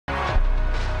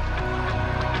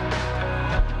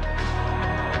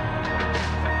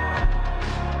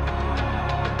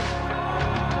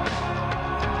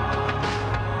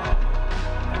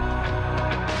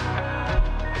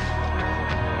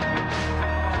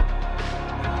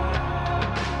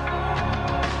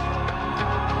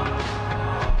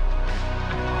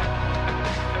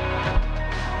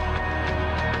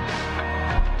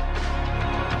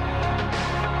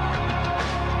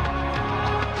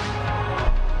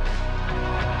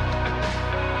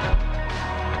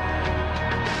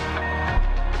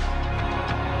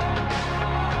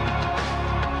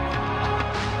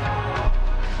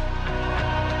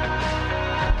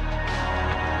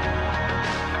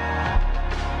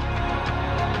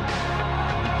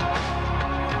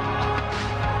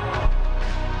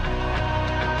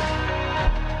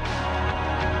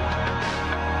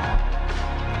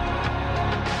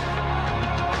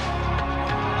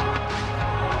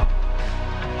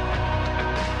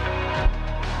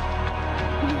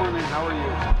How are you?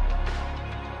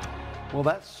 Well,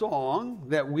 that song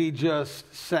that we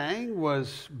just sang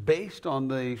was based on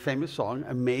the famous song,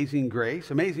 Amazing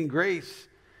Grace. Amazing Grace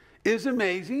is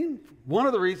amazing. One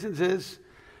of the reasons is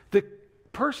the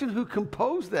person who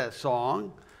composed that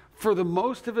song for the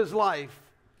most of his life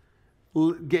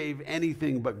gave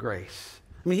anything but grace.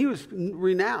 I mean, he was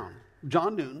renowned,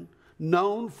 John Newton,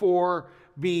 known for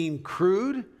being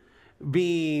crude,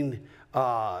 being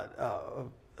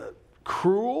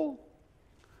cruel.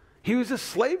 He was a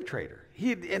slave trader.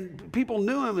 And people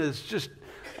knew him as just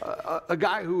a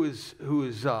guy who was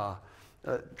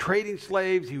trading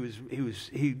slaves.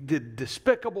 He did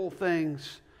despicable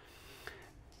things.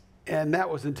 And that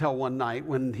was until one night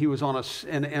when he was on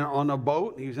a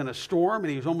boat. He was in a storm, and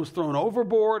he was almost thrown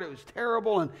overboard. It was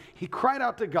terrible, and he cried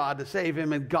out to God to save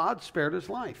him, and God spared his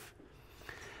life.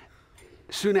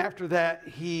 Soon after that,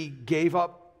 he gave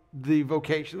up the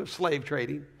vocation of slave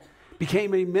trading,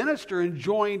 became a minister, and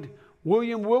joined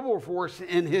William Wilberforce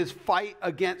in his fight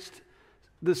against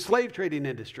the slave trading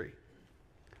industry.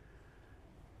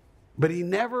 But he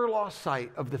never lost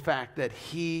sight of the fact that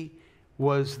he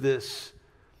was this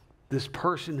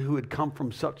person who had come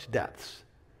from such depths.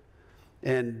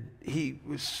 And he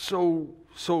was so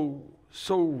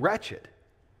wretched.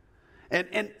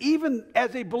 And even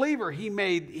as a believer, he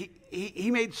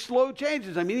made slow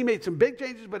changes. I mean, he made some big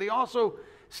changes, but he also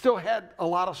still had a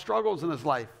lot of struggles in his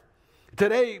life.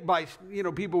 Today,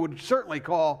 people would certainly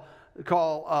call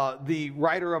the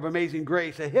writer of Amazing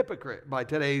Grace a hypocrite by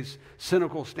today's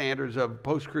cynical standards of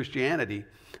post-Christianity.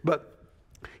 But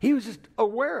he was just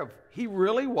aware of, he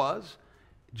really was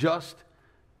just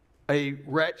a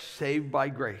wretch saved by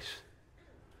grace.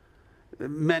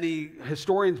 Many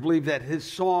historians believe that his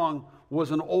song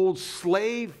was an old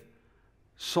slave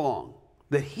song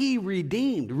that he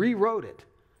redeemed, rewrote it,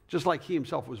 just like he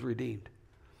himself was redeemed.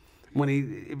 When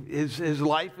his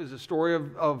life is a story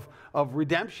of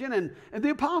redemption. And the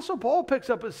Apostle Paul picks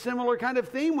up a similar kind of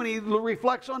theme when he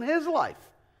reflects on his life.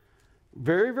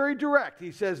 Very, very direct.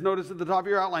 He says, notice at the top of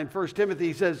your outline, 1 Timothy,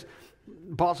 he says,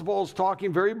 Apostle Paul's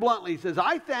talking very bluntly. He says,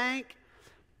 I thank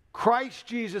Christ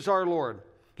Jesus our Lord.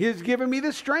 He has given me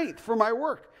the strength for my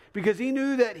work because he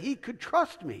knew that he could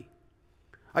trust me.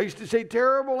 I used to say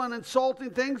terrible and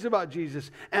insulting things about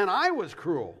Jesus, and I was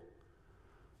cruel.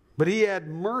 But he had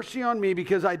mercy on me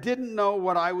because I didn't know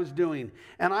what I was doing,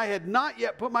 and I had not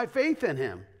yet put my faith in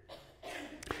him.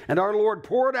 And our Lord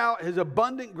poured out his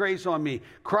abundant grace on me.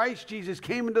 Christ Jesus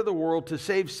came into the world to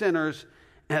save sinners,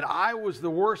 and I was the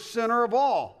worst sinner of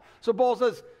all. So Paul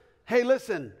says, hey,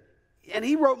 listen, and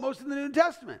he wrote most of the New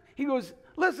Testament. He goes,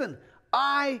 listen,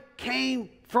 I came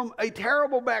from a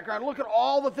terrible background. Look at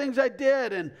all the things I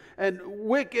did, and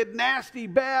wicked, nasty,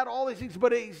 bad, all these things.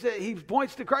 But he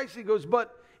points to Christ. He goes,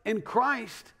 but in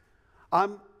Christ,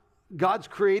 God's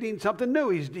creating something new.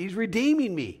 He's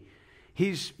redeeming me.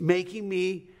 He's making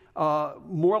me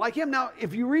more like him. Now,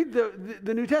 if you read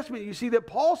the New Testament, you see that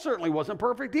Paul certainly wasn't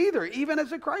perfect either, even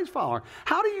as a Christ follower.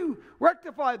 How do you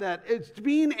rectify that? It's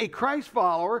being a Christ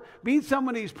follower, being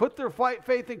someone who's put their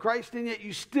faith in Christ, and yet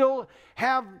you still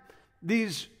have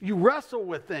you wrestle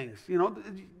with things. You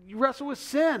wrestle with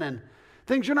sin and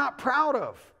things you're not proud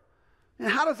of. And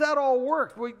how does that all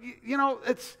work? Well,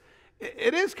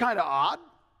 it is kind of odd.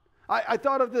 I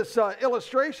thought of this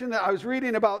illustration that I was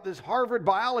reading about this Harvard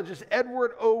biologist,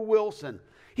 Edward O. Wilson.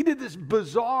 He did this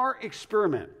bizarre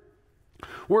experiment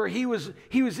where he was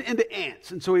into ants.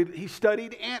 And so he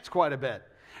studied ants quite a bit.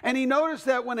 And he noticed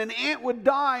that when an ant would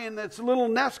die in its little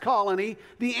nest colony,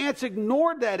 the ants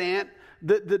ignored that ant,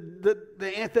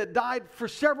 the ant that died, for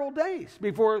several days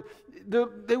before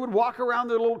they would walk around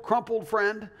their little crumpled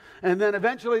friend. And then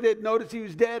eventually they'd notice he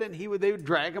was dead, and they would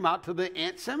drag him out to the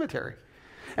ant cemetery.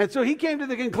 And so he came to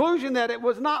the conclusion that it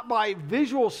was not by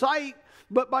visual sight,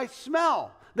 but by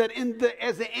smell, that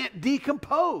as the ant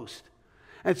decomposed.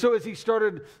 And so as he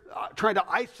started trying to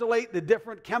isolate the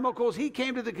different chemicals, he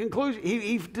came to the conclusion,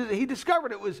 he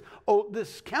discovered it was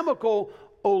this chemical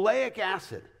oleic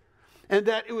acid. And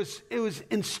that it was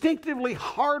instinctively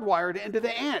hardwired into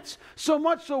the ants. So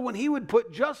much so when he would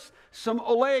put just some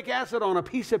oleic acid on a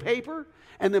piece of paper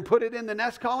and then put it in the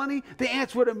nest colony, the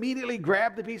ants would immediately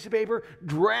grab the piece of paper,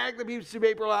 drag the piece of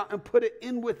paper out, and put it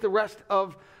in with the rest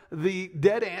of the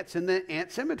dead ants in the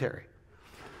ant cemetery.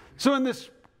 So in this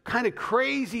kind of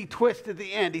crazy twist at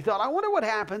the end, he thought, I wonder what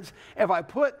happens if I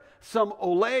put some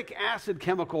oleic acid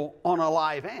chemical on a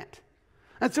live ant.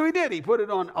 And so he did. He put it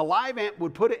on, a live ant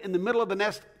would put it in the middle of the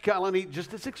nest colony,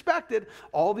 just as expected.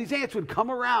 All these ants would come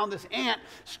around this ant,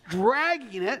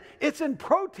 dragging it. It's in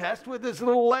protest with its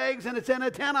little legs and its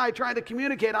antennae trying to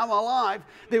communicate, I'm alive.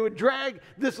 They would drag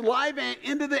this live ant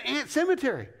into the ant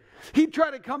cemetery. He'd try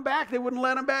to come back. They wouldn't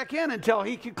let him back in until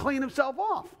he could clean himself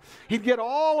off. He'd get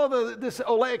all of this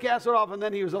oleic acid off, and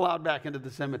then he was allowed back into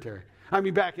the cemetery.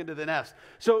 Back into the nest.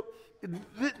 So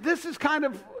this is kind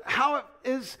of how it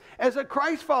is as a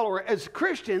Christ follower. As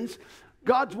Christians,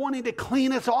 God's wanting to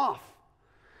clean us off.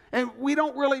 And we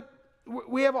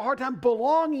have a hard time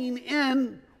belonging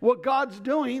in what God's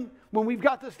doing when we've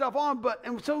got this stuff on.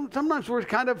 And so sometimes we're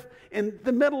kind of in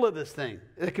the middle of this thing.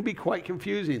 It can be quite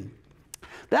confusing.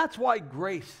 That's why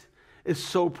grace is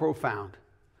so profound.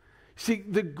 See,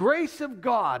 the grace of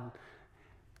God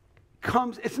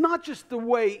comes, it's not just the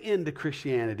way into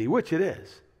Christianity, which it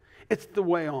is. It's the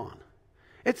way on.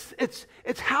 It's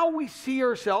how we see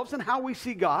ourselves and how we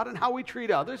see God and how we treat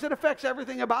others. It affects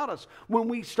everything about us when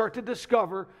we start to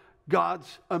discover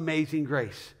God's amazing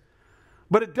grace.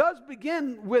 But it does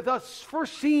begin with us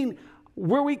first seeing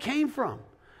where we came from.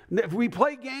 If we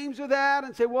play games with that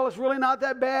and say, well, it's really not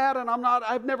that bad, and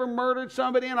I've never murdered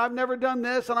somebody, and I've never done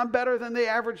this, and I'm better than the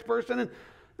average person, and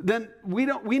then we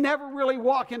never really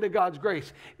walk into God's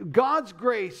grace. God's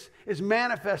grace is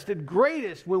manifested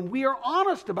greatest when we are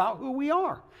honest about who we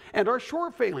are and our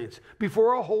short failings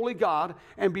before a holy God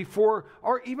and before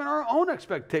even our own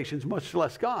expectations, much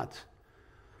less God's.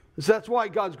 So that's why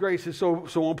God's grace is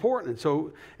so important.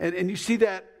 And you see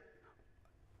that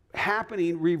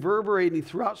happening, reverberating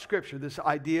throughout Scripture, this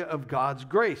idea of God's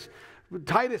grace.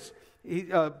 Titus,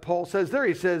 Paul says there,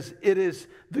 he says, it is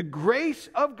the grace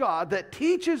of God that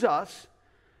teaches us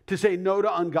to say no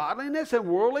to ungodliness and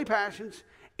worldly passions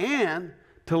and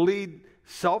to lead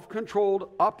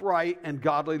self-controlled, upright, and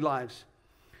godly lives.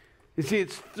 You see,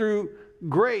 it's through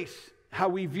grace, how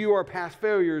we view our past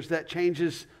failures, that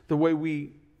changes the way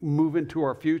we move into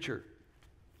our future.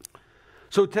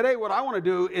 So today what I want to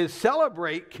do is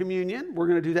celebrate communion. We're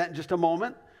going to do that in just a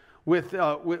moment right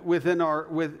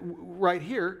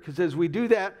here, because as we do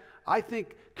that, I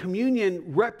think communion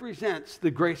represents the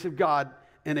grace of God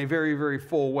in a very, very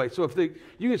full way. So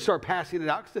you can start passing it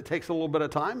out, because it takes a little bit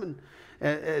of time and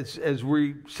as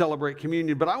we celebrate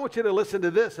communion. But I want you to listen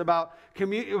to this about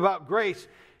grace.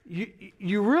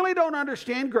 You really don't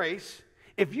understand grace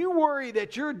if you worry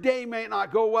that your day may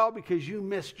not go well because you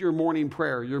missed your morning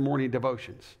prayer, your morning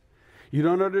devotions. You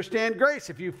don't understand grace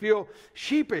if you feel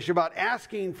sheepish about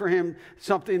asking for him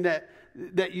something that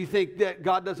you think that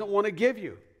God doesn't want to give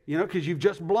you, because you've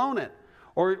just blown it.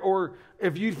 Or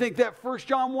if you think that 1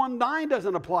 John 1:9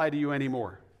 doesn't apply to you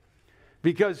anymore.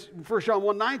 Because 1 John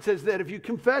 1:9 says that if you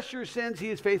confess your sins, he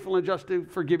is faithful and just to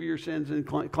forgive your sins and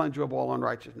cleanse you of all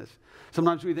unrighteousness.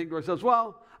 Sometimes we think to ourselves,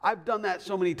 well, I've done that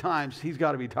so many times, he's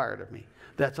got to be tired of me.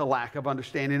 That's a lack of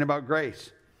understanding about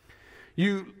grace.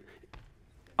 You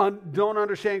don't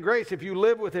understand grace if you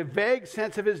live with a vague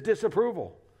sense of his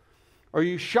disapproval, or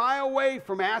you shy away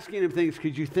from asking him things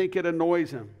because you think it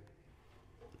annoys him.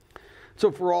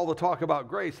 So for all the talk about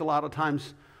grace, a lot of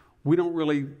times we don't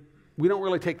really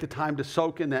take the time to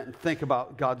soak in that and think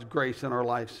about God's grace in our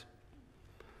lives.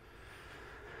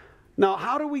 Now,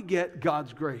 how do we get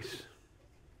God's grace?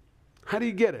 How do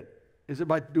you get it? Is it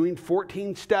by doing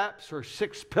 14 steps or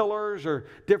 6 pillars or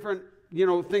different,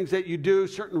 things that you do,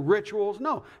 certain rituals?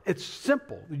 No, it's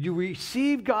simple. You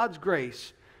receive God's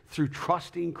grace through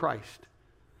trusting Christ.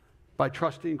 By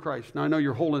trusting Christ. Now, I know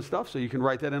you're holding stuff, so you can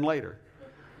write that in later.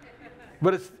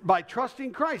 But it's by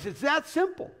trusting Christ. It's that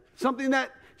simple. Something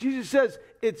that Jesus says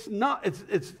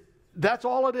that's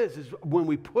all it is when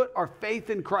we put our faith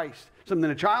in Christ.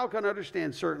 Something a child can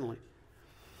understand, certainly.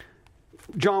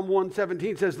 John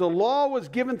 1:17 says, the law was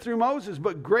given through Moses,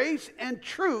 but grace and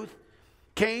truth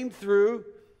came through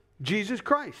Jesus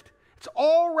Christ. It's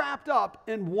all wrapped up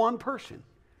in one person,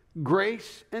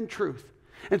 grace and truth.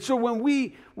 And so when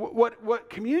what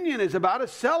communion is about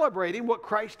is celebrating what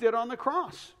Christ did on the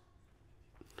cross.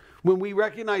 When we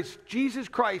recognize Jesus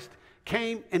Christ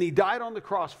came and he died on the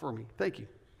cross for me. Thank you.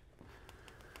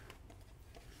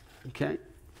 Okay.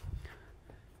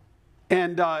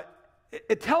 And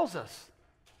it tells us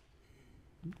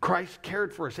Christ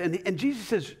cared for us. And Jesus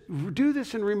says, do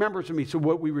this in remembrance of me. So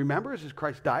what we remember is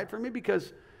Christ died for me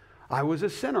because I was a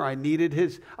sinner. I needed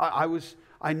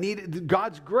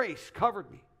God's grace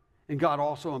covered me. And God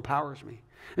also empowers me.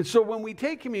 And so when we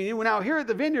take communion, now here at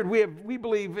the Vineyard, we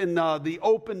believe in the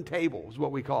open table is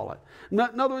what we call it. In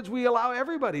other words, we allow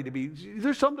everybody to be.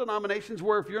 There's some denominations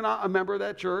where if you're not a member of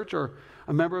that church or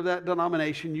a member of that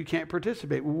denomination, you can't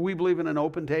participate. We believe in an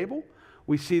open table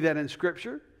We see that in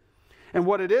Scripture. And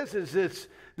what it is this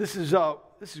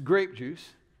is grape juice,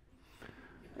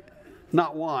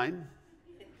 not wine.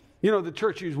 You know, the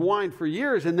church used wine for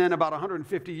years, and then about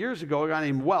 150 years ago, a guy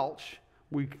named Welch,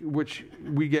 which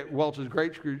we get Welch's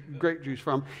grape juice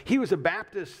from, he was a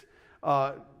Baptist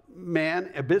man,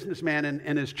 a businessman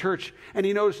in his church, and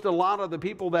he noticed a lot of the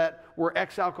people that were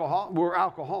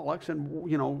alcoholics and,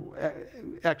 you know,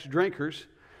 ex-drinkers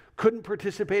couldn't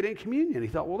participate in communion. He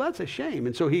thought, well, that's a shame.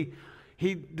 And so he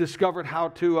discovered how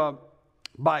to,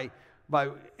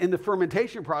 in the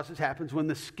fermentation process happens when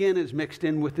the skin is mixed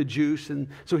in with the juice, and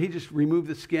so he just removed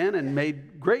the skin and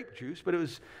made grape juice. But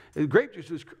grape juice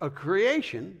was a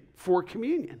creation for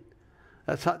communion.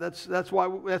 That's why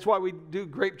we do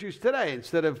grape juice today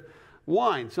instead of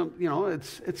wine.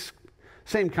 It's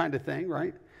same kind of thing,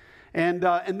 right? And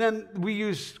then we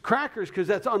use crackers because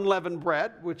that's unleavened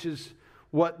bread, which is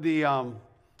what the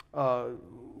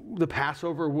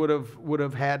Passover would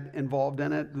have had involved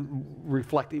in it,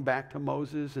 reflecting back to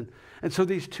Moses, and so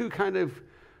these two kind of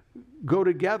go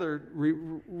together,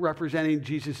 representing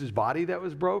Jesus' body that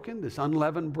was broken, this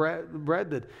unleavened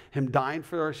bread that him dying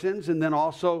for our sins, and then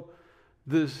also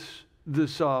this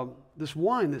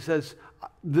wine that says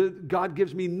God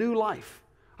gives me new life.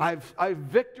 I have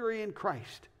victory in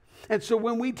Christ. And so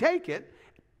when we take it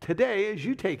today, as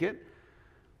you take it,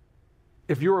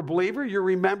 if you're a believer, you're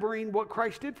remembering what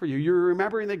Christ did for you. You're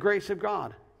remembering the grace of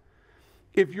God.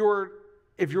 If you're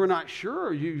not sure,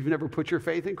 or you've never put your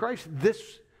faith in Christ,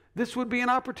 this would be an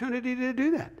opportunity to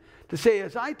do that. To say,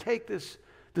 as I take this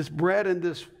bread and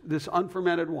this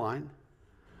unfermented wine,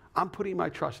 I'm putting my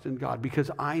trust in God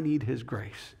because I need His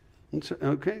grace.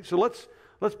 So let's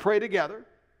pray together,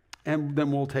 and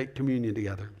then we'll take communion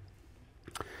together.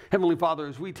 Heavenly Father,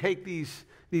 as we take these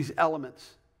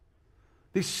elements,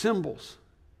 these symbols,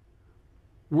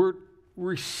 we're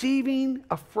receiving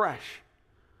afresh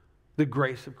the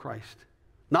grace of Christ.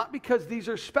 Not because these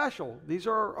are special, these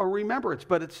are a remembrance,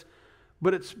 but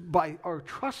it's by our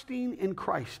trusting in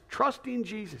Christ, trusting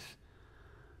Jesus.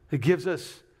 It gives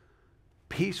us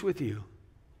peace with you,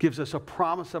 gives us a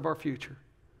promise of our future.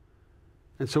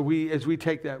 And so as we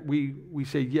take that, we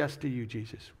say yes to you,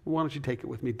 Jesus. Why don't you take it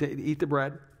with me? Eat the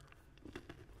bread.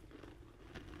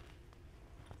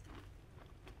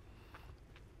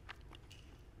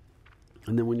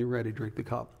 And then when you're ready, drink the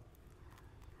cup.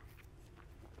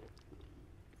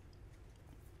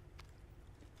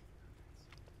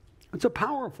 It's a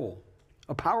powerful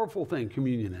thing,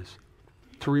 communion is,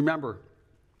 to remember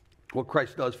what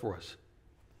Christ does for us.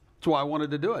 That's why I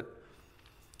wanted to do it.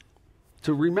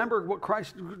 To remember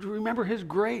remember His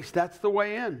grace. That's the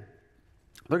way in.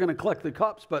 They're going to collect the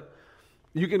cups, but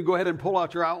you can go ahead and pull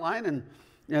out your outline and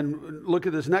look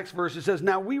at this next verse. It says,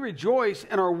 now we rejoice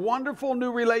in our wonderful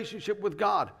new relationship with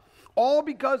God, all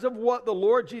because of what the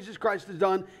Lord Jesus Christ has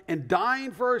done in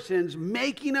dying for our sins,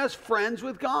 making us friends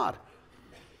with God.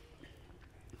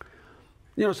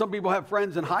 You know, some people have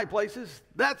friends in high places.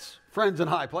 That's friends in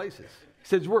high places. He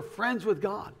says we're friends with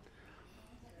God.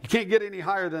 You can't get any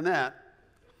higher than that.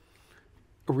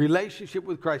 A relationship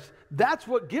with Christ. That's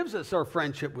what gives us our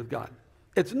friendship with God.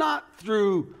 It's not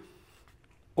through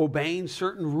obeying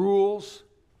certain rules,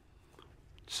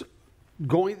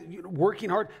 working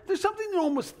hard. There's something that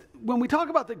almost, when we talk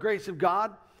about the grace of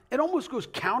God, it almost goes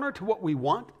counter to what we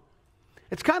want.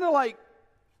 It's kind of like,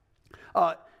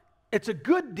 it's a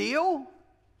good deal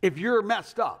if you're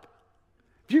messed up.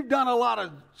 If you've done a lot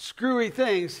of screwy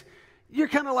things, you're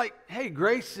kind of like, hey,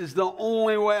 grace is the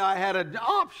only way I had an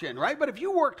option, right? But if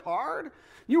you worked hard,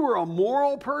 you were a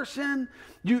moral person,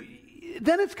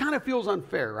 then it kind of feels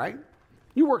unfair, right?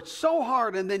 You worked so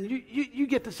hard, and then you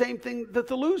get the same thing that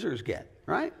the losers get,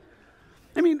 right?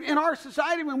 I mean, in our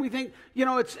society, when we think, you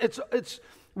know, it's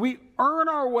we earn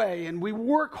our way, and we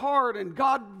work hard, and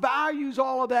God values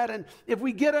all of that, and if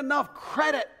we get enough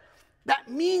credit,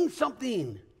 that means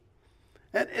something.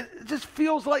 And it just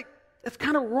feels like it's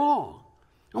kind of wrong.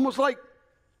 Almost like,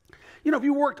 you know, if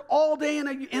you worked all day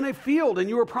in a field and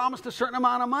you were promised a certain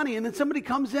amount of money, and then somebody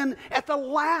comes in at the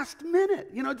last minute,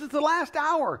 you know, just the last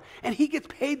hour, and he gets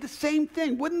paid the same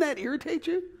thing. Wouldn't that irritate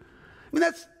you? I mean,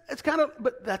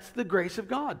 but that's the grace of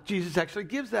God. Jesus actually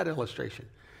gives that illustration.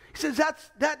 He says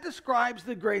that describes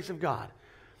the grace of God.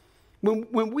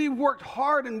 When we've worked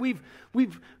hard and we've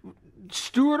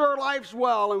stewarded our lives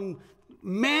well and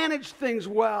managed things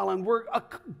well, and we're a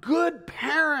good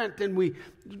parent, and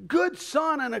good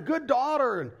son and a good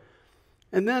daughter,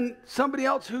 and then somebody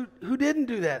else who didn't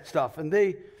do that stuff, and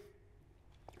they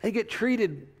get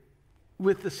treated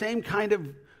with the same kind of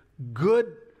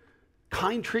good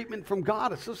kind treatment from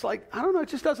God. It's just like, I don't know,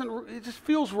 it just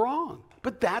feels wrong.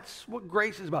 But that's what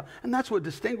grace is about. And that's what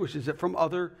distinguishes it from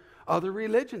other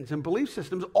religions and belief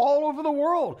systems all over the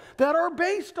world that are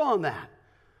based on that.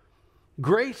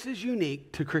 Grace is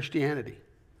unique to Christianity.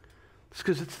 It's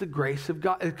because it's the grace of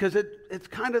God. Because it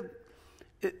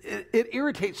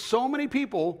irritates so many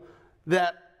people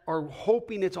that are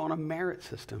hoping it's on a merit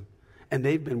system. And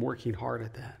they've been working hard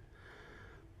at that.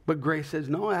 But grace says,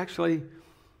 no, actually,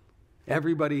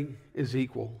 everybody is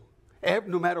equal,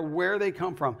 no matter where they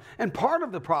come from. And part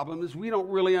of the problem is we don't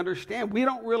really understand. We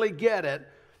don't really get it,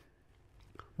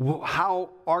 how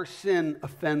our sin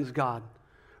offends God.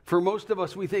 For most of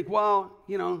us, we think, well,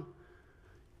 I'm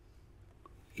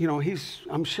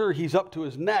sure he's up to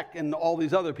his neck and all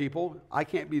these other people. I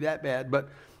can't be that bad. But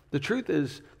the truth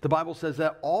is, the Bible says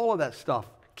that all of that stuff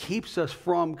keeps us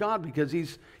from God because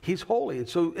he's holy. And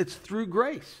so it's through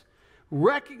grace.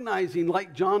 Recognizing,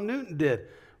 like John Newton did,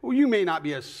 well, you may not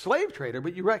be a slave trader,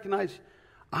 but you recognize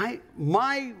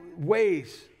my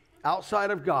ways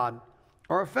outside of God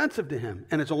are offensive to him.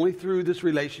 And it's only through this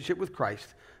relationship with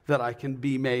Christ that I can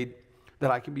be made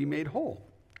whole.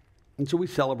 And so we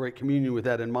celebrate communion with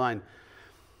that in mind.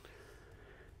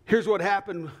 Here's what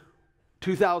happened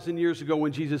 2,000 years ago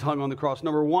when Jesus hung on the cross.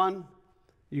 Number one,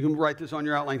 you can write this on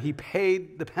your outline. He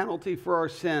paid the penalty for our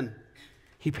sin.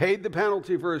 He paid the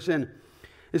penalty for our sin.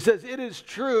 It says, it is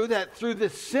true that through the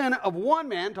sin of one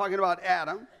man, talking about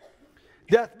Adam,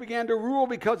 death began to rule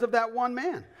because of that one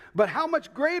man. But how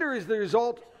much greater is the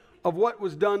result of what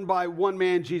was done by one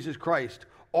man, Jesus Christ?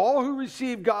 All who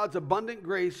receive God's abundant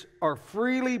grace are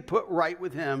freely put right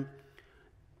with him,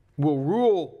 will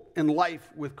rule in life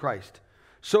with Christ.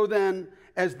 So then,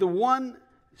 as the one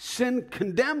sin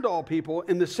condemned all people,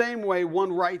 in the same way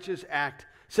one righteous act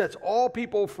sets all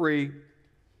people free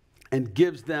and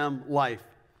gives them life.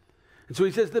 And so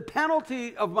he says, the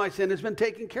penalty of my sin has been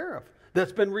taken care of.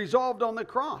 That's been resolved on the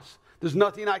cross. There's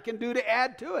nothing I can do to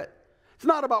add to it. It's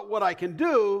not about what I can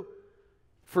do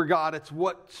for God. It's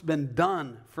what's been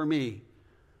done for me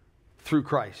through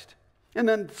Christ. And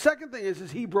then the second thing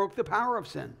is he broke the power of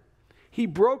sin. He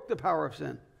broke the power of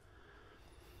sin.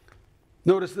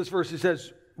 Notice this verse. It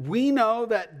says, we know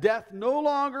that death no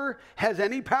longer has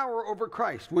any power over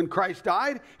Christ. When Christ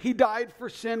died, he died for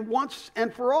sin once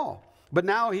and for all. But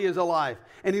now he is alive,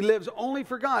 and he lives only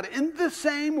for God. In the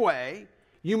same way,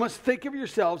 you must think of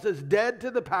yourselves as dead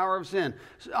to the power of sin.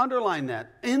 So underline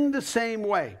that. In the same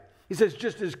way. He says,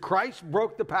 just as Christ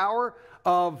broke the power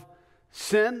of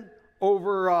sin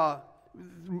over, as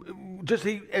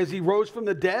he rose from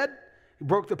the dead, he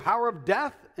broke the power of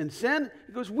death and sin.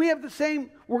 He goes, we have the same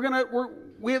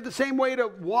way to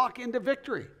walk into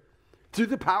victory through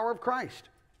the power of Christ,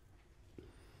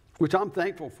 which I'm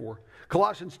thankful for.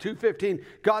 Colossians 2:15,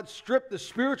 God stripped the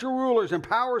spiritual rulers and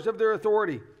powers of their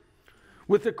authority.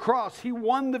 With the cross, he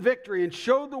won the victory and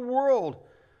showed the world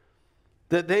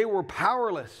that they were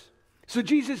powerless. So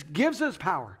Jesus gives us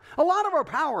power. A lot of our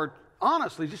power,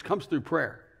 honestly, just comes through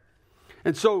prayer.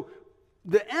 And so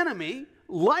the enemy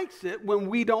likes it when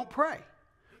we don't pray.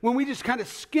 When we just kind of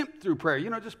skimp through prayer.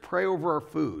 Just pray over our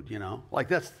food, Like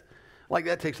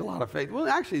that takes a lot of faith. Well,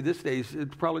 actually, these days,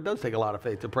 it probably does take a lot of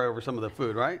faith to pray over some of the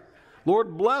food, right?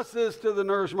 Lord, bless us to the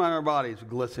nourishment of our bodies,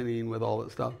 glistening with all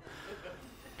that stuff.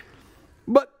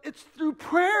 But it's through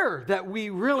prayer that we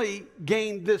really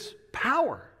gain this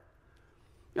power.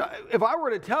 If I were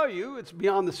to tell you, it's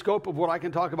beyond the scope of what I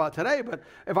can talk about today, but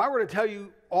if I were to tell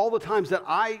you all the times that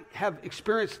I have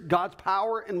experienced God's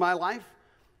power in my life,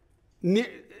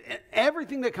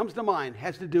 everything that comes to mind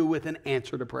has to do with an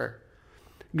answer to prayer.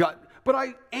 God, but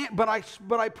I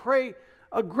pray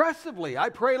aggressively. I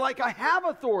pray like I have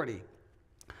authority.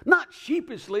 Not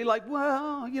sheepishly, like,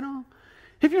 well,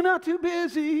 if you're not too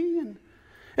busy and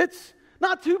it's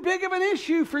not too big of an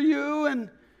issue for you. And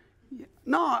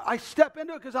no, I step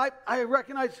into it because I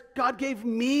recognize God gave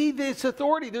me this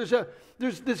authority. There's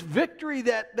this victory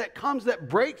that comes that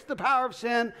breaks the power of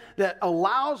sin, that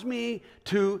allows me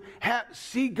to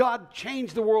see God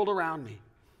change the world around me.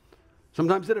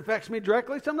 Sometimes it affects me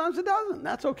directly, sometimes it doesn't.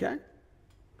 That's okay.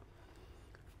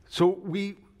 So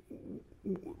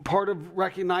part of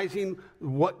recognizing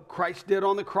what Christ did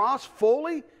on the cross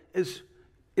fully is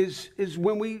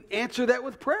when we answer that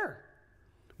with prayer.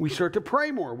 We start to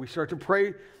pray more. We start to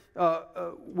pray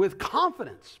with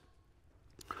confidence.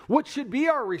 What should be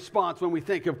our response when we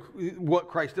think of what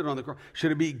Christ did on the cross?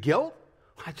 Should it be guilt?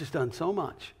 I've just done so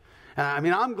much.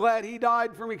 I'm glad he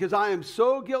died for me because I am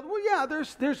so guilty. Well, yeah,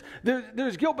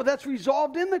 there's guilt, but that's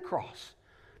resolved in the cross.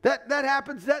 That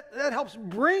happens. That helps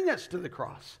bring us to the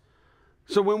cross.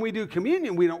 So when we do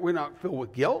communion, we're not filled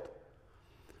with guilt.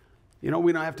 You know,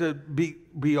 we don't have to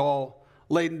be all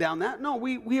laden down that. No,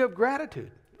 we have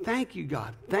gratitude. Thank you,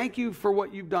 God. Thank you for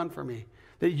what you've done for me.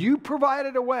 That you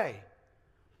provided a way.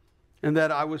 And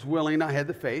that I was willing, I had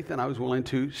the faith, and I was willing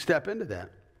to step into that.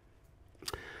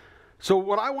 So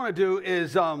what I want to do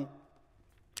is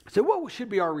say, what should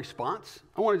be our response?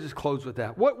 I want to just close with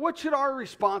that. What should our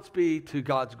response be to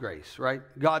God's grace, right?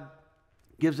 God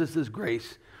gives us this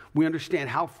grace. We understand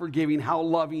how forgiving, how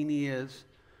loving he is.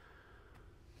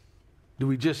 Do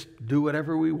we just do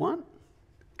whatever we want?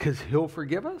 Because he'll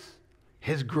forgive us?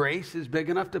 His grace is big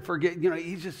enough to forget. You know,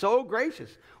 he's just so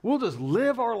gracious. We'll just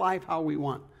live our life how we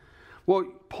want. Well,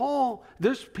 Paul,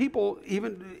 there's people,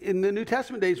 even in the New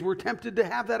Testament days, were tempted to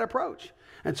have that approach.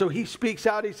 And so he speaks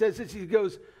out, he says this, he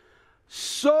goes,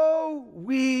 so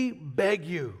we beg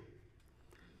you.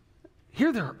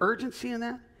 Hear the urgency in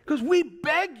that? Because we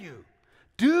beg you,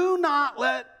 do not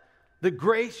let the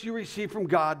grace you receive from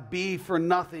God be for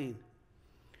nothing.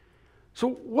 So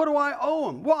what do I owe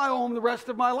him? Well, I owe him the rest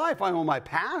of my life. I owe my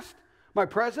past, my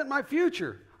present, my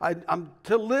future. I'm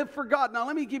to live for God. Now,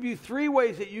 let me give you 3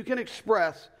 ways that you can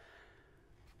express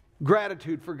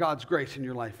gratitude for God's grace in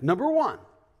your life. Number 1,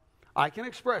 I can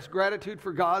express gratitude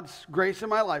for God's grace in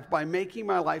my life by making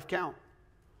my life count.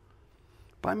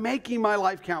 By making my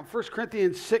life count. 1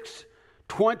 Corinthians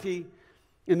 6:20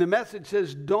 in the Message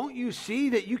says, don't you see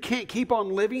that you can't keep on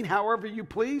living however you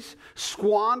please,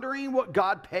 squandering what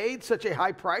God paid such a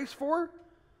high price for?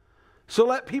 So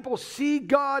let people see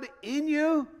God in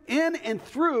you, in and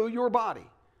through your body.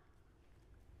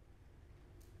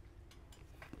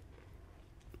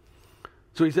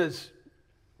 So he says,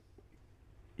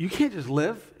 you can't just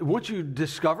live. Once you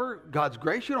discover God's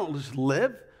grace, you don't just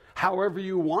live however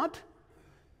you want.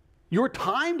 Your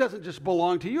time doesn't just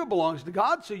belong to you, it belongs to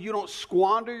God, so you don't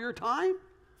squander your time.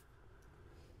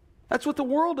 That's what the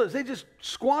world does. They just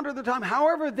squander the time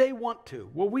however they want to.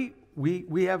 Well,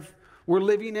 we're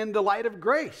living in the light of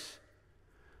grace.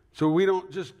 So we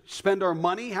don't just spend our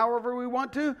money however we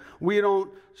want to. We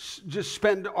don't just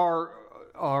spend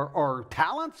our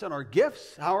talents and our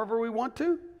gifts however we want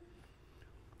to.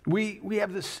 We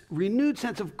have this renewed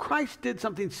sense of Christ did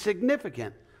something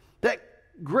significant. That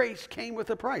grace came with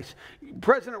a price.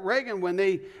 President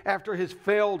Reagan, after his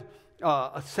failed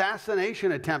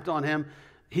assassination attempt on him,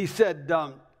 he said,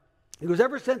 he goes,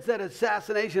 ever since that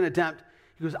assassination attempt,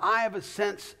 he goes, I have a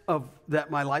sense of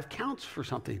that my life counts for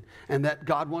something and that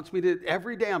God wants me to,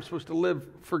 every day I'm supposed to live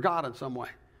for God in some way.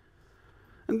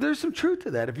 And there's some truth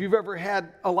to that. If you've ever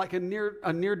had a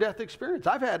near-death experience,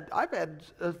 I've had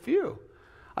a few.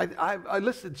 I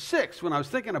listed 6 when I was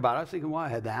thinking about it. I was thinking, well, I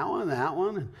had that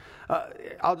one. And,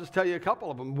 I'll just tell you a couple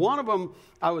of them. One of them,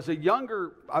 I was a young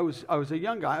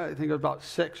guy. I think I was about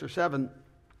 6 or 7.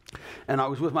 And I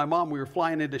was with my mom. We were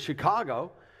flying into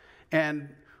Chicago. And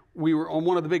we were on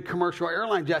one of the big commercial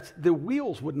airline jets. The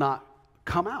wheels would not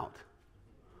come out.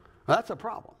 Well, that's a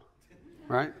problem,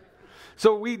 right?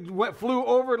 So we flew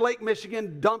over Lake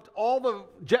Michigan, dumped all the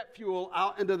jet fuel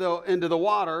out into the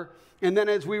water, and then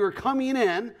as we were coming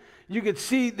in, you could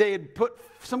see they had put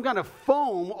some kind of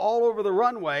foam all over the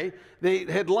runway. They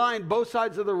had lined both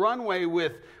sides of the runway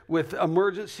with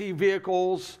emergency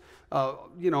vehicles,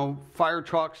 fire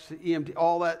trucks, EMT,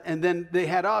 all that, and then they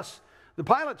had us. The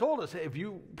pilot told us, hey, if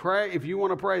you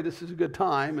want to pray, this is a good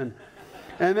time, and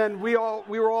then we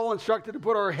were all instructed to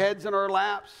put our heads in our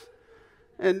laps.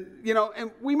 And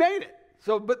we made it.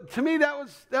 So, but to me, that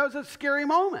was a scary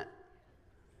moment.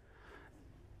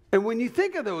 And when you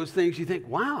think of those things, you think,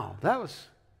 wow,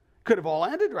 could have all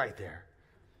ended right there.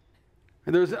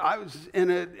 And I was in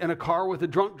a car with a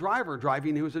drunk driver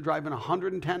driving. He was driving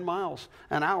 110 miles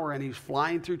an hour, and he's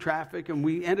flying through traffic, and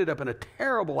we ended up in a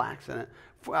terrible accident.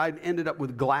 I ended up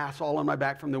with glass all on my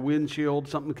back from the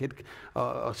windshield.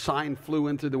 A sign flew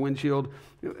in through the windshield.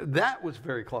 That was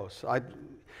very close.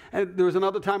 And there was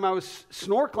another time I was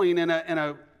snorkeling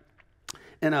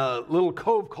in a little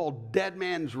cove called Dead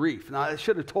Man's Reef. Now, I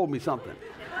should have told me something.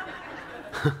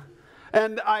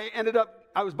 And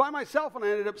I was by myself, and I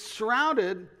ended up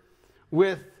surrounded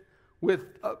with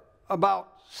about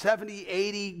 70,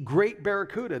 80 great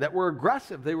barracuda that were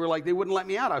aggressive. They wouldn't let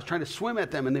me out. I was trying to swim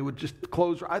at them, and they would just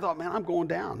close. I thought, man, I'm going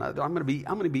down. I'm going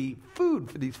to be food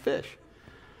for these fish.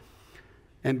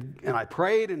 And I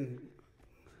prayed, and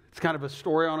it's kind of a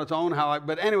story on its own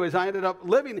but anyways, I ended up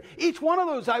living. Each one of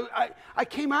those, I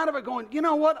came out of it going, you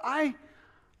know what? I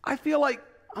feel like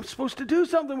I'm supposed to do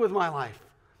something with my life.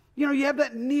 You have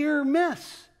that near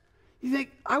miss. You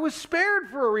think, I was spared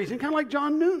for a reason, kind of like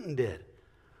John Newton did.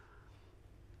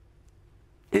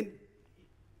 And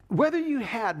whether you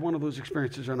had one of those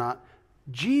experiences or not,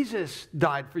 Jesus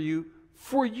died for you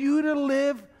to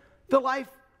live the life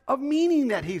of meaning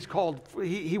that He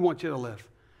wants you to live.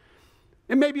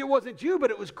 And maybe it wasn't you, but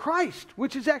it was Christ,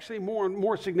 which is actually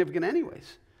more significant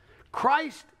anyways.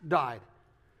 Christ died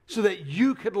so that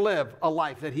you could live a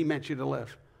life that He meant you to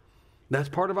live. That's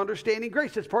part of understanding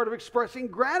grace. That's part of expressing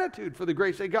gratitude for the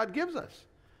grace that God gives us.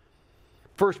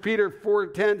 1 Peter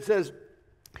 4:10 says,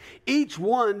 each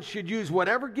one should use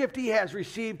whatever gift he has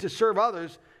received to serve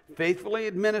others, faithfully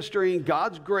administering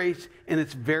God's grace in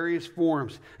its various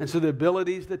forms. And so the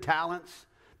abilities, the talents,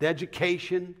 the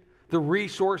education, the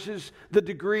resources, the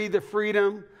degree, the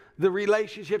freedom, the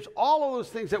relationships, all of those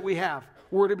things that we have,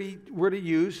 we're to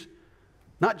use,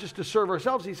 not just to serve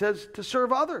ourselves, he says, to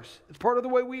serve others. It's part of the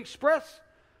way we express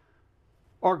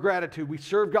our gratitude. We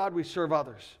serve God, we serve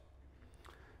others.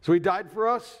 So He died for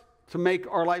us to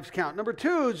make our lives count. Number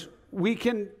 2 is we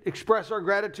can express our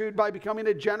gratitude by becoming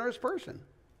a generous person.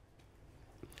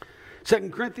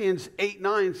 2 Corinthians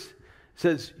 8:9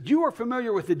 says, you are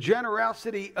familiar with the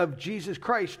generosity of Jesus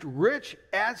Christ. Rich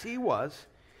as He was,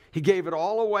 He gave it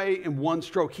all away in one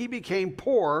stroke. He became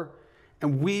poor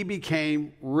and we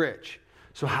became rich.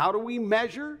 So how do we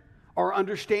measure our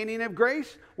understanding of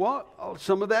grace? Well,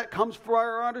 some of that comes from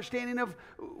our understanding of,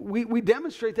 we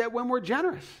demonstrate that when we're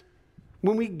generous.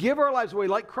 When we give our lives away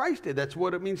like Christ did. That's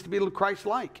what it means to be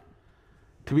Christ-like.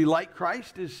 To be like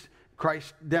Christ is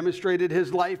Christ demonstrated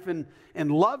His life in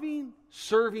loving,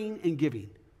 serving, and giving.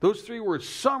 Those 3 words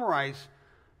summarize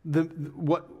the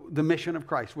mission of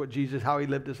Christ, how He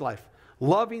lived His life.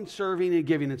 Loving, serving, and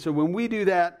giving. And so when we do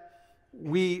that,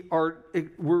 that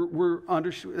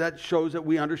shows that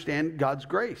we understand God's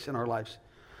grace in our lives.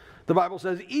 The Bible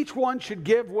says each one should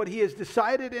give what he has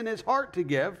decided in his heart to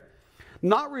give,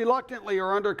 not reluctantly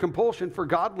or under compulsion, for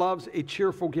God loves a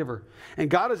cheerful giver. And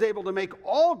God is able to make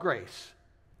all grace,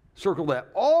 circle that,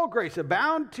 all grace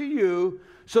abound to you,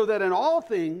 so that in all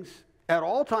things, at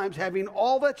all times, having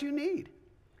all that you need,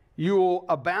 you will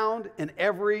abound in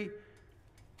every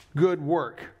good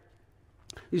work.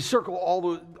 You circle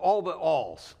all the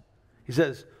alls. He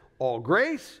says, all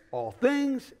grace, all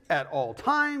things, at all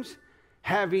times,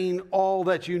 having all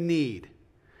that you need.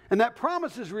 And that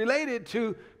promise is related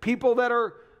to people that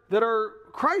are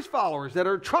Christ followers, that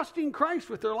are trusting Christ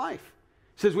with their life.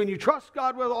 It says when you trust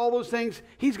God with all those things,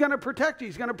 He's going to protect you.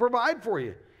 He's going to provide for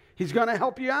you. He's going to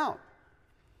help you out.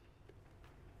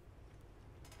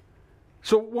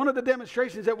 So one of the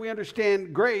demonstrations that we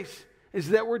understand grace is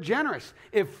that we're generous.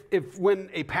 If when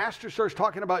a pastor starts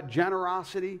talking about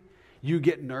generosity, you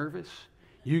get nervous,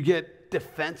 you get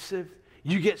defensive,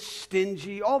 you get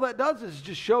stingy, all that does is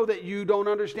just show that you don't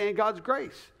understand God's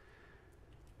grace.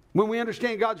 When we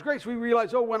understand God's grace, we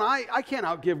realize, when I can't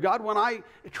outgive God. When I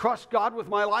trust God with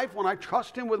my life, when I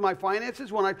trust Him with my finances,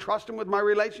 when I trust Him with my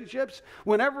relationships,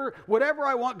 whatever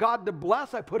I want God to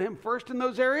bless, I put Him first in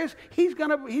those areas, He's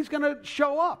gonna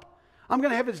show up. I'm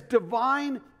going to have His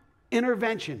divine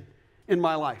intervention in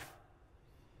my life.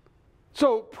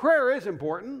 So prayer is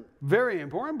important, very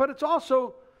important, but it's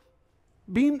also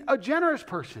being a generous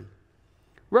person.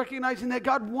 Recognizing that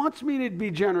God wants me to be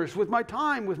generous with my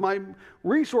time, with my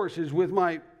resources, with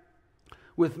my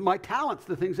talents,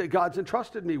 the things that God's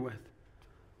entrusted me with.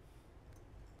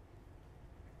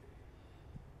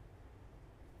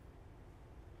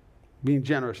 Being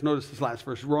generous. Notice this last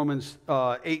verse. Romans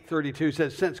 8:32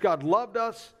 says, since God loved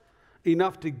us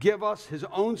enough to give us His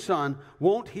own Son,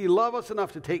 won't He love us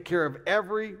enough to take care of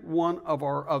every one of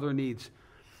our other needs?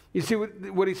 You see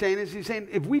what he's saying is, he's saying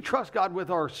if we trust God with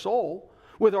our soul,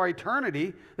 with our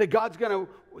eternity, that God's going to,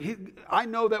 I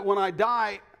know that when I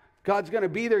die, God's going to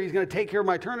be there. He's going to take care of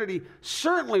my eternity.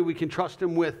 Certainly we can trust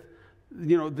Him with,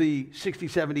 the 60,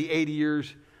 70, 80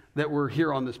 years that we're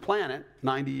here on this planet,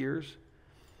 90 years.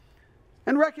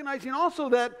 And recognizing also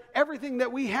that everything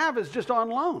that we have is just on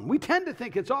loan. We tend to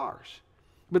think it's ours.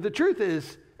 But the truth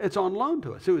is, it's on loan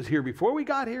to us. It was here before we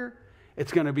got here.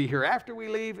 It's going to be here after we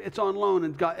leave. It's on loan,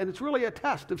 and it's really a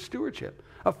test of stewardship,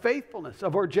 of faithfulness,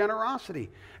 of our generosity.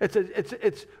 Are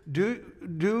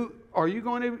you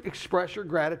going to express your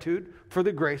gratitude for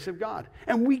the grace of God?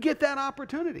 And we get that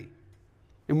opportunity.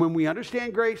 And when we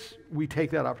understand grace, we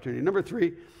take that opportunity. Number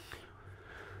 3,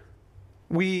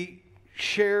 we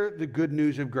share the good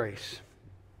news of grace.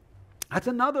 That's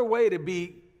another way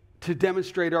to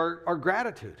demonstrate our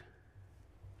gratitude,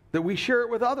 that we share it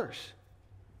with others.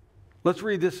 Let's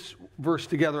read this verse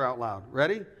together out loud.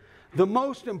 Ready? The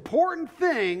most important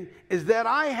thing is that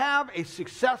I have a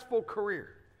successful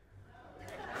career.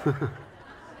 Well,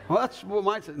 that's what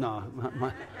mine says. No,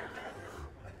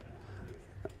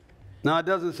 it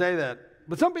doesn't say that.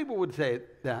 But some people would say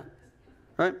that.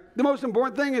 Right? The most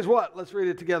important thing is what? Let's read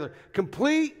it together.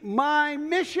 Complete my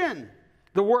mission.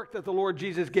 the work that the Lord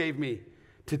Jesus gave me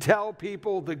to tell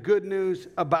people the good news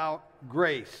about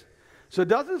grace. So it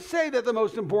doesn't say that the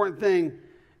most important thing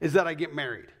is that I get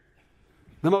married.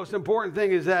 The most important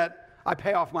thing is that I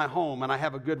pay off my home and I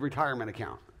have a good retirement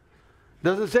account. It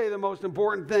doesn't say the most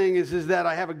important thing is that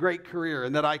I have a great career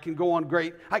and that I can go on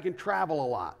I can travel a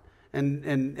lot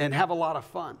and have a lot of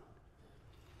fun.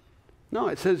 No,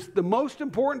 it says the most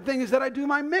important thing is that I do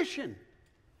my mission.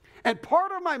 And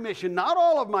part of my mission, not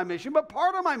all of my mission, but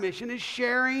part of my mission is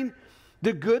sharing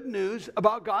the good news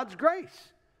about God's grace.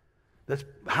 That's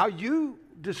how you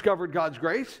discovered God's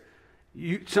grace.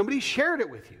 Somebody shared it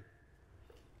with you.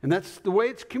 And that's the way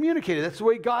it's communicated. That's the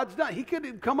way God's done. He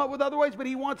could come up with other ways, but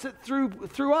he wants it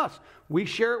through us. We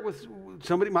share it with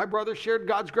somebody. My brother shared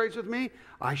God's grace with me.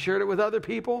 I shared it with other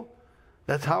people.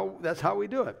 That's how we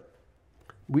do it.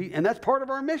 And that's part of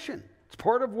our mission. It's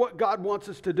part of what God wants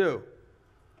us to do.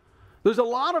 There's a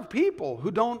lot of people who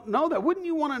don't know that. Wouldn't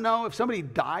you want to know if somebody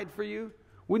died for you?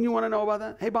 Wouldn't you want to know about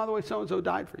that? Hey, by the way, so-and-so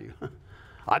died for you.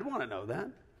 I'd want to know that.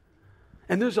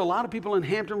 And there's a lot of people in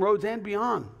Hampton Roads and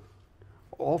beyond,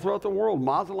 all throughout the world,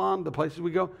 Mazatlan, the places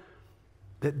we go,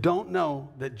 that don't know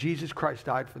that Jesus Christ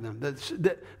died for them.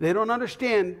 That they don't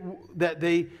understand that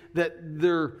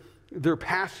their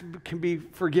past can be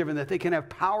forgiven, that they can have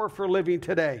power for living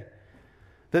today,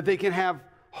 that they can have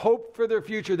hope for their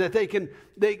future, that they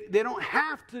don't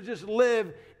have to just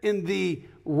live in the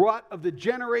rut of the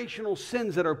generational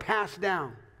sins that are passed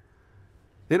down.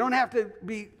 They don't have to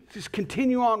just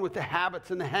continue on with the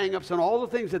habits and the hang-ups and all the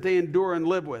things that they endure and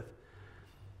live with.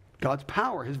 God's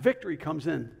power, his victory comes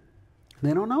in.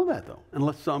 They don't know that, though,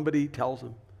 unless somebody tells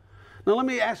them. Now, let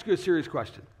me ask you a serious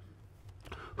question.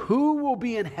 Who will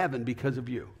be in heaven because of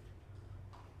you?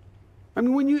 I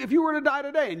mean, if you were to die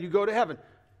today and you go to heaven,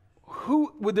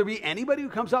 would there be anybody who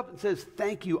comes up and says,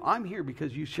 thank you, I'm here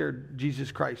because you shared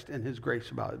Jesus Christ and his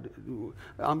grace about it.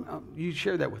 You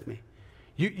shared that with me.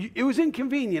 It was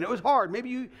inconvenient. It was hard. Maybe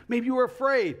you were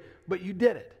afraid, but you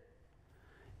did it.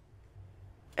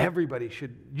 Everybody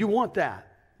should. You want that.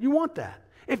 You want that.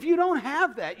 If you don't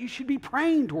have that, you should be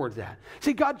praying towards that.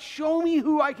 Say, God, show me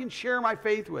who I can share my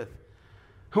faith with,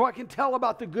 who I can tell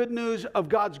about the good news of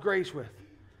God's grace with.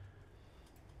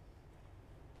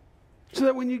 So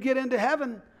that when you get into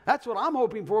heaven, that's what I'm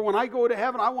hoping for. When I go to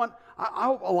heaven, I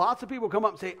hope lots of people come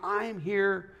up and say, I'm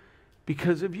here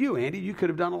because of you, Andy. You could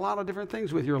have done a lot of different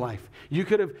things with your life.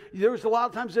 There was a lot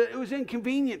of times that it was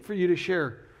inconvenient for you to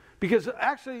share. Because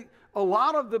actually, a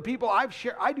lot of the people I've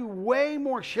shared, I do way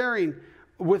more sharing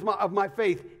of my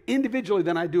faith individually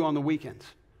than I do on the weekends.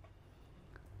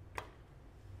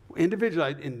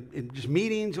 Individually, in just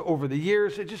meetings over the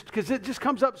years, because it just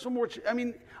comes up so much. I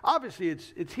mean, obviously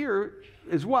it's here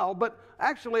as well, but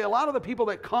actually a lot of the people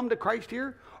that come to Christ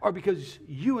here are because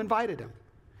you invited them.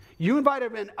 You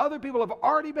invited them, and other people have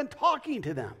already been talking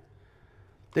to them.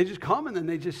 They just come, and then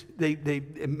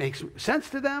it makes sense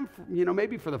to them,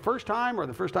 maybe for the first time, or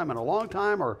the first time in a long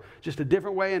time, or just a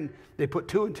different way, and they put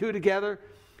two and two together.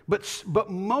 But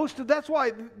that's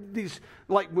why these,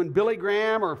 like when Billy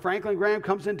Graham or Franklin Graham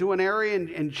comes into an area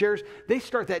and shares, they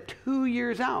start that 2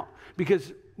 years out,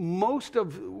 because most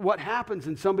of what happens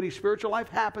in somebody's spiritual life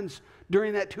happens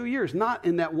during that 2 years, not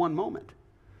in that one moment.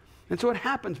 And so it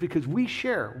happens because we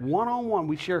share one-on-one.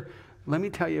 We share, let me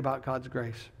tell you about God's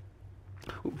grace.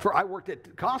 I worked at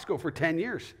Costco for 10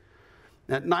 years.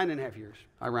 At 9.5 years,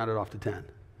 I rounded off to 10.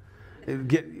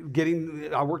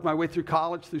 I worked my way through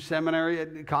college, through seminary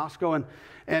at Costco,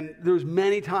 and there was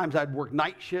many times I'd work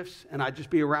night shifts, and I'd just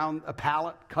be around a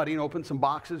pallet cutting open some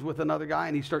boxes with another guy,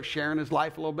 and he'd start sharing his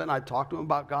life a little bit, and I'd talk to him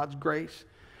about God's grace.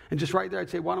 And just right there, I'd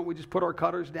say, why don't we just put our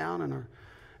cutters down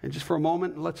and just for a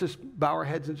moment, let's just bow our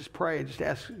heads and just pray and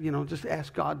just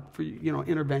ask God for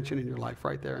intervention in your life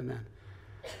right there and then.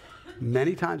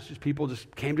 Many times, people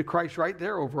just came to Christ right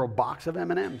there over a box of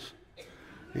M&Ms.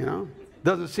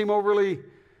 Doesn't seem overly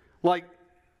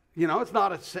it's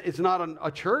not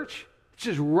a church. It's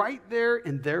just right there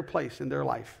in their place in their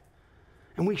life,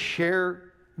 and we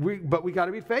share. But we got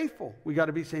to be faithful. We got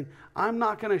to be saying, I'm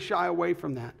not going to shy away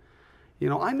from that.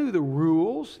 I knew the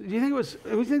rules. Do you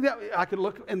think that I could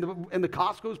look in the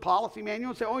Costco's policy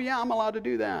manual and say, oh yeah, I'm allowed to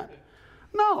do that?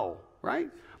 No, right?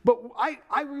 But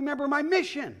I remember my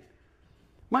mission.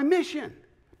 My mission.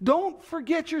 Don't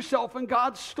forget yourself in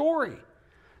God's story.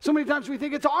 So many times we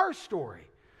think it's our story.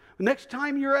 Next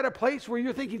time you're at a place where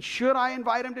you're thinking, should I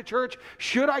invite him to church?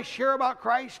 Should I share about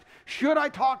Christ? Should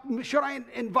I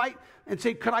invite and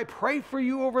say, could I pray for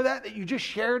you over that you just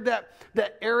shared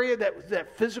that area,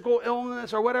 that physical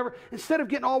illness or whatever? Instead of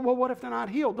getting all, well, what if they're not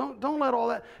healed? Don't let all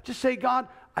that. Just say, God,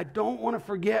 I don't want to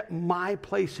forget my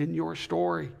place in your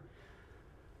story.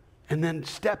 And then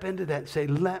step into that and say,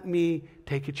 let me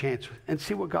take a chance and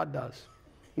see what God does.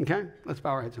 Okay? Let's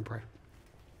bow our heads and pray.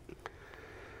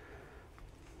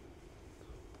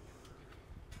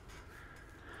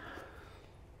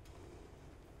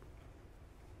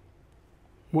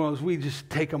 Well, as we just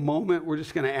take a moment, we're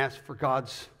just going to ask for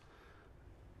God's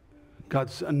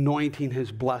anointing, His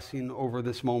blessing over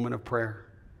this moment of prayer.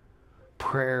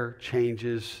 Prayer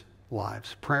changes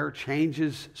lives. Prayer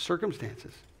changes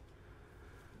circumstances.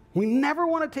 We never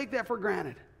want to take that for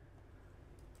granted.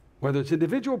 Whether it's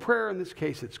individual prayer, in this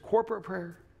case, it's corporate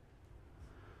prayer.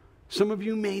 Some of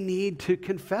you may need to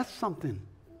confess something.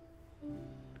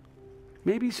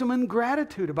 Maybe some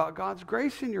ingratitude about God's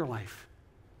grace in your life.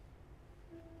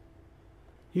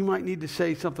 You might need to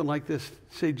say something like this.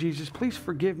 Say, Jesus, please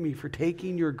forgive me for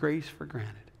taking your grace for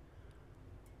granted.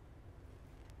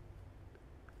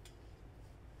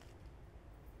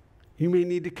 You may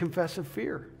need to confess a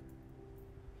fear.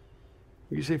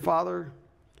 You say, Father,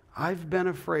 I've been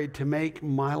afraid to make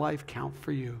my life count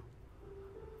for you.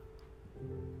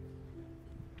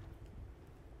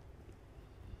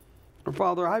 Or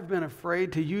Father, I've been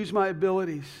afraid to use my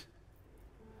abilities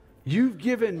you've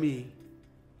given me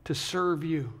to serve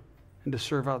you and to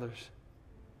serve others.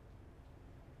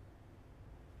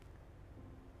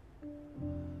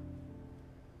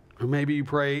 Or maybe you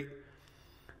pray,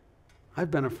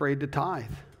 I've been afraid to tithe,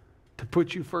 to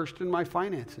put you first in my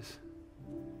finances.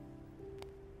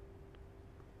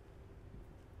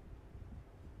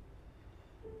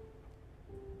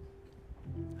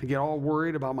 I get all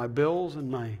worried about my bills and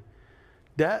my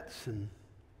debts and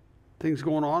things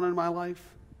going on in my life.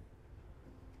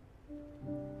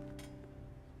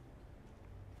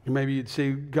 And maybe you'd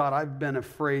say, God, I've been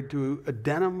afraid to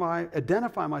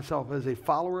identify myself as a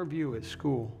follower of you at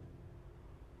school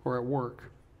or at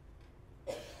work.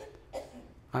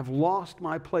 I've lost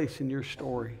my place in your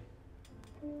story.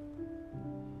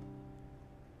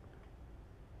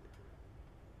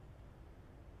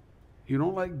 You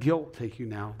don't let guilt take you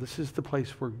now. This is the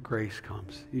place where grace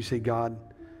comes. You say, God,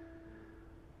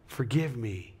 forgive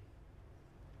me,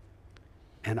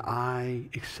 and I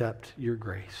accept your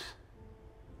grace.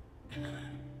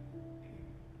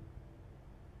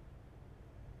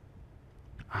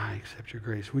 I accept your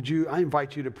grace. I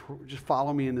invite you to just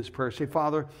follow me in this prayer. Say,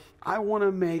 Father, I want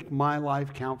to make my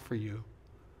life count for you.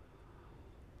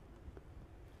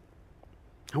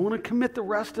 I want to commit the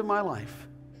rest of my life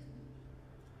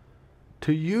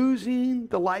to using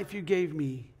the life you gave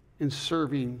me in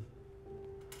serving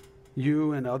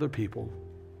you and other people.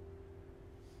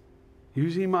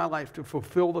 Using my life to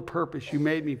fulfill the purpose you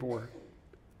made me for.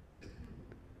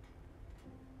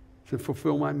 To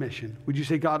fulfill my mission. Would you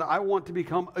say, God, I want to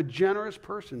become a generous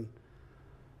person,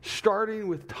 starting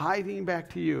with tithing back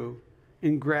to you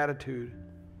in gratitude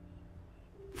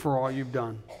for all you've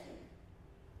done.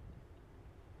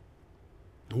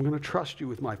 I'm going to trust you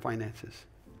with my finances.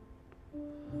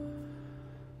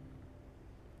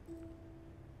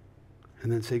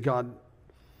 And then say, God,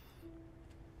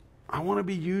 I want to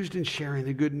be used in sharing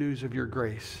the good news of your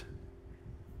grace.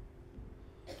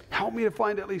 Help me to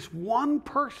find at least one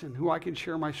person who I can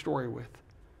share my story with.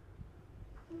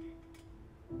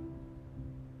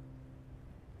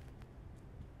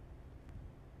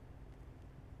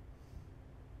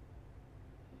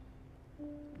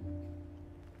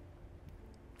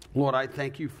 Lord, I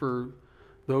thank you for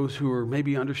those who are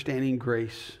maybe understanding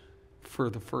grace for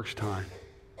the first time.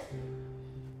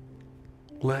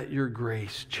 Let your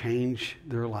grace change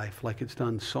their life like it's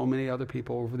done so many other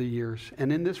people over the years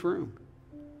and in this room.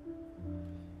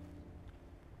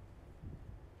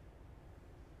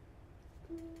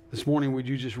 This morning, would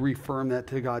you just reaffirm that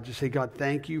to God? Just say, God,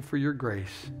 thank you for your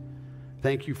grace.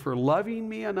 Thank you for loving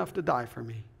me enough to die for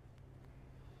me.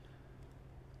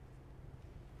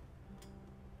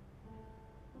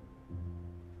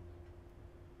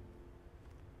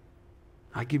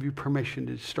 I give you permission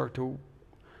to start to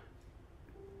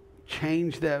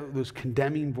change those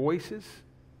condemning voices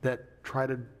that try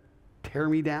to tear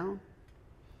me down.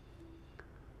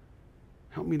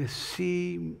 Help me to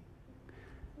see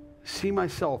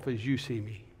myself as you see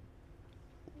me.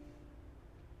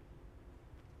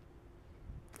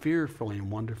 Fearfully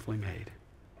and wonderfully made.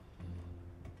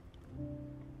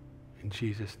 In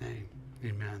Jesus' name,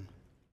 amen.